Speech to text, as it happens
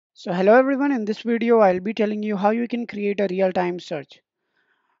So hello everyone, in this video I'll be telling you how you can create a real-time search.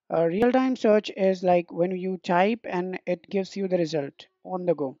 A real-time search is like when you type and it gives you the result on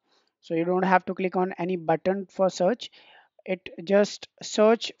the go. So you don't have to click on any button for search. It just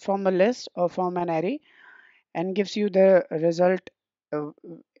search from a list or from an array and gives you the result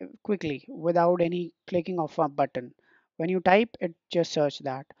quickly without any clicking of a button. When you type, it just search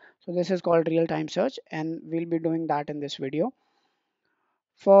that. So this is called real-time search and we'll be doing that in this video.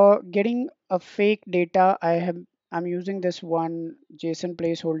 For getting a fake data, I'm using this one JSON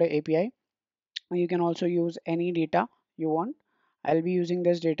placeholder API. You can also use any data you want. I'll be using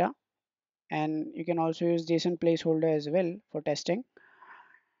this data, and you can also use JSON placeholder as well for testing.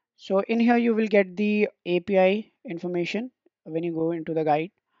 So in here you will get the API information when you go into the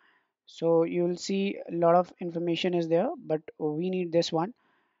guide. So you will see a lot of information is there, but we need this one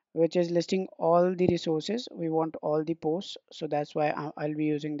which is listing all the resources. We want all the posts, so that's why I'll be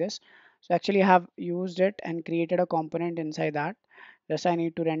using this. So actually I have used it and created a component inside that. Just I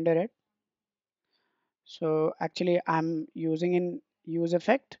need to render it. So actually I'm using in use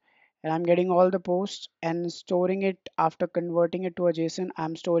effect and I'm getting all the posts and storing it. After converting it to a JSON,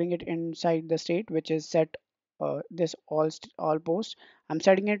 I'm storing it inside the state which is set this all posts. I'm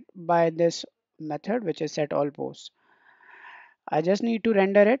setting it by this method which is set all posts. I just need to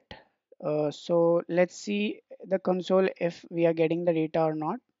render it. So let's see the console if we are getting the data or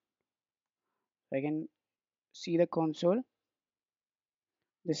not. I can see the console.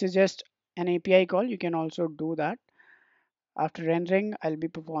 This is just an API call. You can also do that. After rendering, I'll be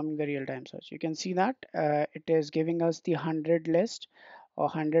performing the real-time search. You can see that it is giving us the 100 list or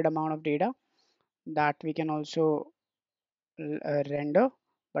 100 amount of data that we can also render,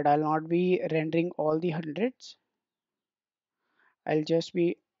 but I'll not be rendering all the hundreds. I'll just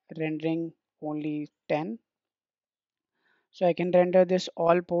be rendering only 10. So I can render this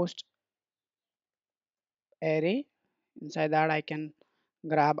all post array. Inside that I can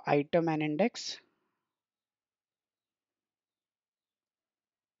grab item and index.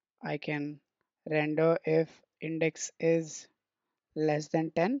 I can render if index is less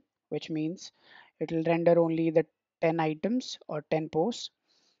than 10, which means it will render only the 10 items or 10 posts.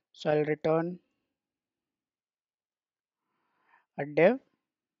 So I'll return a div.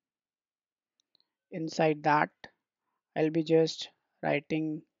 Inside that I'll be just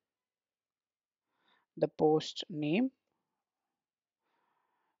writing the post name,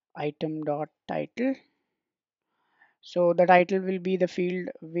 item dot title. So the title will be the field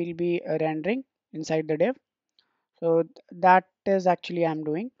will be rendering inside the div. So that is actually I'm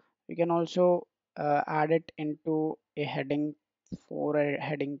doing. You can also add it into a heading 4 or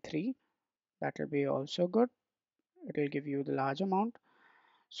heading 3. That will be also good. It will give you the large amount.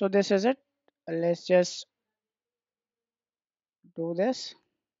 So this is it. Let's just do this,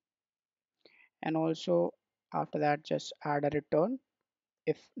 and also after that just add a return.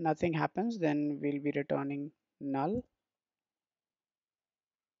 If nothing happens, then we'll be returning null.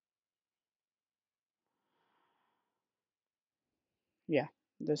 Yeah,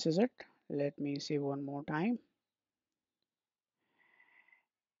 this is it. Let me see one more time.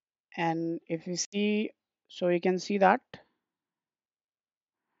 And if you see, so you can see that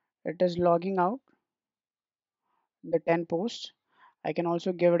it is logging out the 10 posts. I can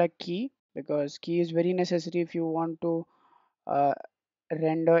also give it a key because key is very necessary if you want to uh,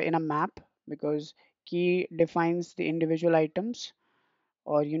 render in a map, because key defines the individual items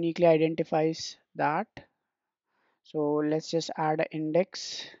or uniquely identifies that. So let's just add an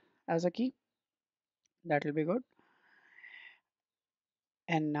index as a key. That will be good.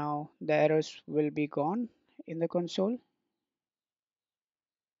 And now the errors will be gone in the console. You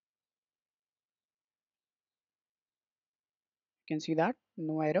can see that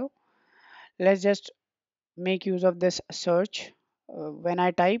no error. Let's just make use of this search. When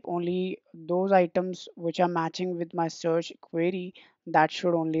I type, only those items which are matching with my search query, that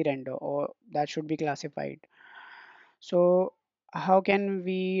should only render or that should be classified. So how can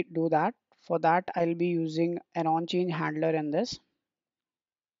we do that? For that, I'll be using an on-change handler in this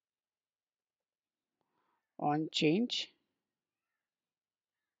on-change,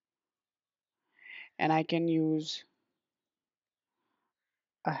 and I can use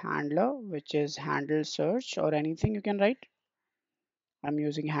a handler which is handle search or anything you can write. I'm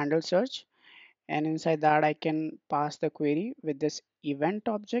using handle search, and inside that I can pass the query with this event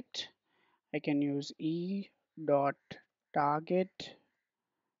object. I can use e dot target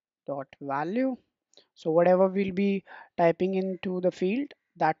dot value. So whatever we'll be typing into the field,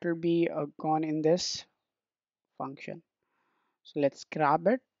 that will be gone in this function. So let's grab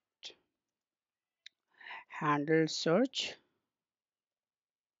it, handle search,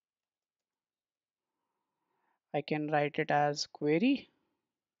 I can write it as query.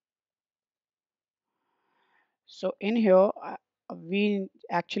 So in here, we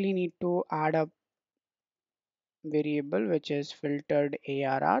actually need to add a variable which is filtered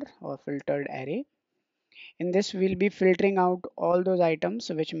ARR or filtered array. In this, we'll be filtering out all those items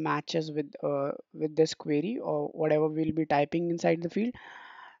which matches with this query or whatever we'll be typing inside the field.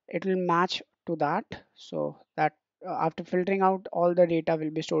 It will match to that, so that after filtering out, all the data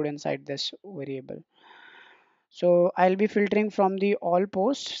will be stored inside this variable. So I'll be filtering from the all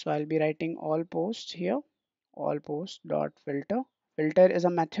posts. So I'll be writing all posts here, all post dot filter. Filter is a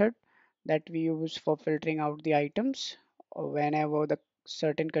method that we use for filtering out the items whenever the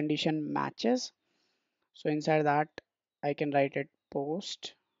certain condition matches. So inside that, I can write it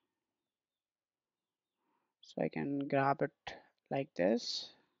post. So I can grab it like this.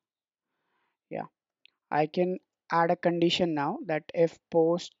 Yeah, I can add a condition now that if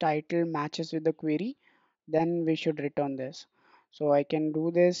post title matches with the query, then we should return this. So I can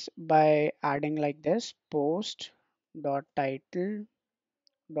do this by adding like this post dot title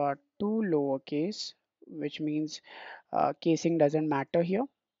dot to lowercase, which means casing doesn't matter here,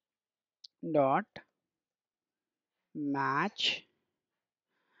 dot match,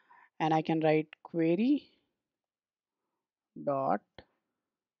 and I can write query dot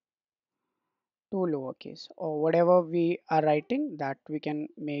to lowercase, or whatever we are writing that we can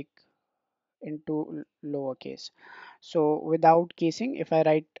make into lowercase. So without casing, if I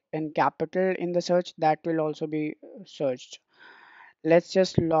write in capital in the search, that will also be searched. Let's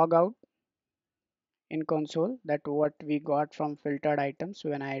just log out in console that what we got from filtered items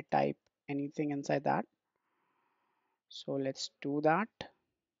when I type anything inside that. So let's do that.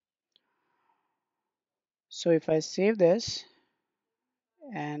 So if I save this,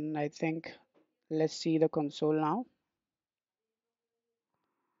 and I think let's see the console now.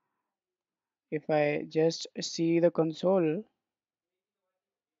 If I just see the console,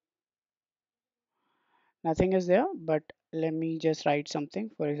 nothing is there, but let me just write something.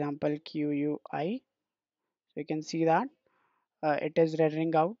 For example, QUI. So you can see that it is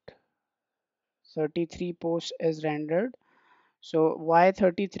rendering out. 33 posts is rendered. So why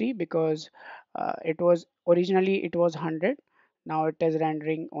 33? Because it was originally it was 100. Now it is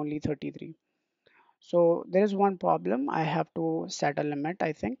rendering only 33. So there is one problem. I have to set a limit,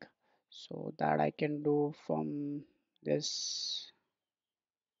 I think. So that I can do from this.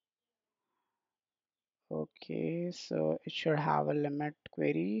 Okay, so it should have a limit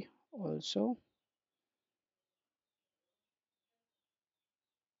query also.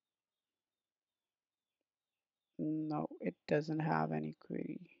 No, it doesn't have any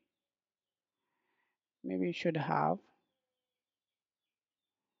query. Maybe it should have.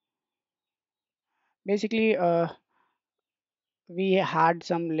 Basically, we had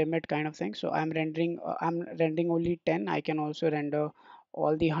some limit kind of thing. So I'm rendering only 10. I can also render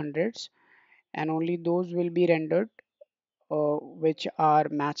all the hundreds, and only those will be rendered which are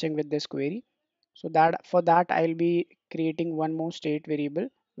matching with this query. So that for that I'll be creating one more state variable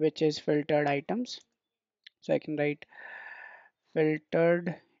which is filtered items. So I can write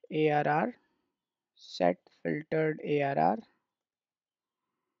filtered ARR, set filtered ARR,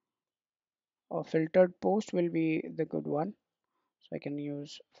 or filtered post will be the good one. So I can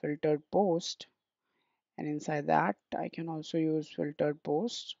use filtered post, and inside that I can also use filtered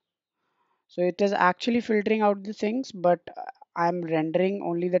post. So it is actually filtering out the things, but I'm rendering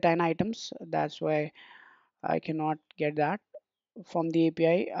only the 10 items. That's why I cannot get that from the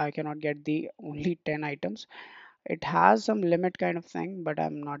API. I cannot get the only 10 items. It has some limit kind of thing, but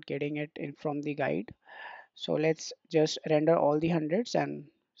I'm not getting it in from the guide. So let's just render all the hundreds and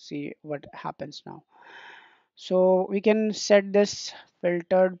see what happens now. So we can set this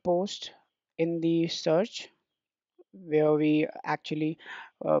filtered post in the search where we actually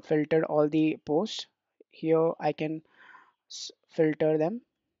filtered all the posts. Here I can filter them.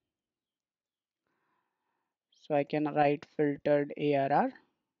 So I can write filtered ARR.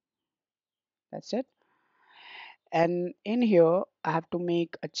 That's it. And in here, I have to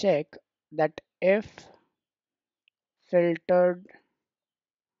make a check that if filtered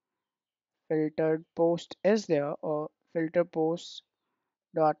filtered post is there, or filter post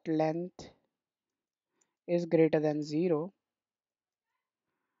dot length is greater than 0.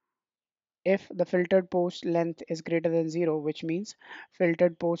 If the filtered post length is greater than 0, which means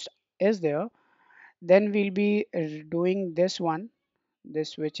filtered post is there, then we'll be doing this one,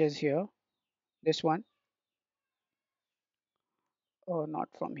 this which is here, this one, or not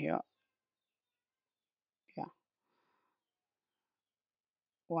from here. Yeah,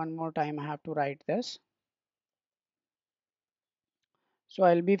 one more time I have to write this. So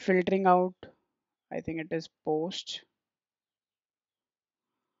I'll be filtering out I think it is post,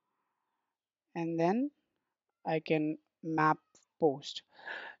 and then I can map post.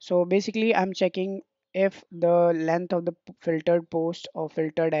 So basically I'm checking if the length of the filtered post or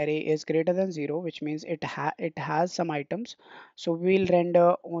filtered array is greater than 0, which means it has some items. So we'll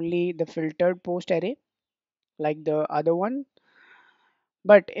render only the filtered post array like the other one.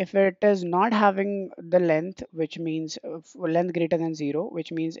 But if it is not having the length, which means length greater than 0,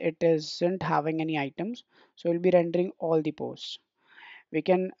 which means it isn't having any items, so we'll be rendering all the posts. We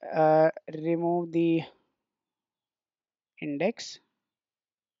can remove the index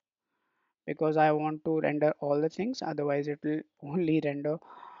because I want to render all the things, otherwise it will only render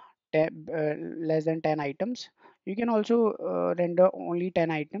less than 10 items. You can also render only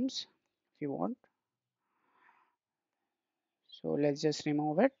 10 items if you want. So let's just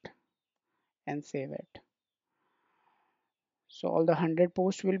remove it and save it. So all the 100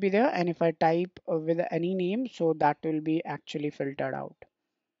 posts will be there, and if I type with any name, so that will be actually filtered out.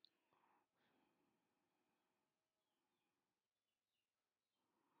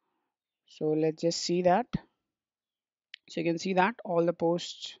 So let's just see that. So you can see that all the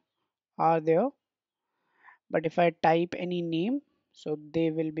posts are there, but if I type any name, so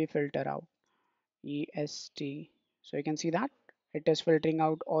they will be filtered out. EST. So you can see that it is filtering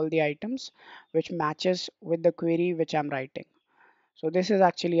out all the items which matches with the query which I'm writing. So this is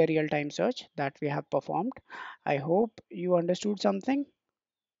actually a real-time search that we have performed. I hope you understood something.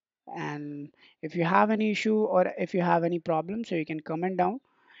 And if you have any issue or if you have any problem, so you can comment down.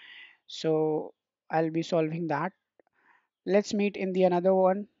 So I'll be solving that. Let's meet in the another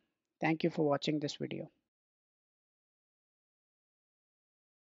one. Thank you for watching this video.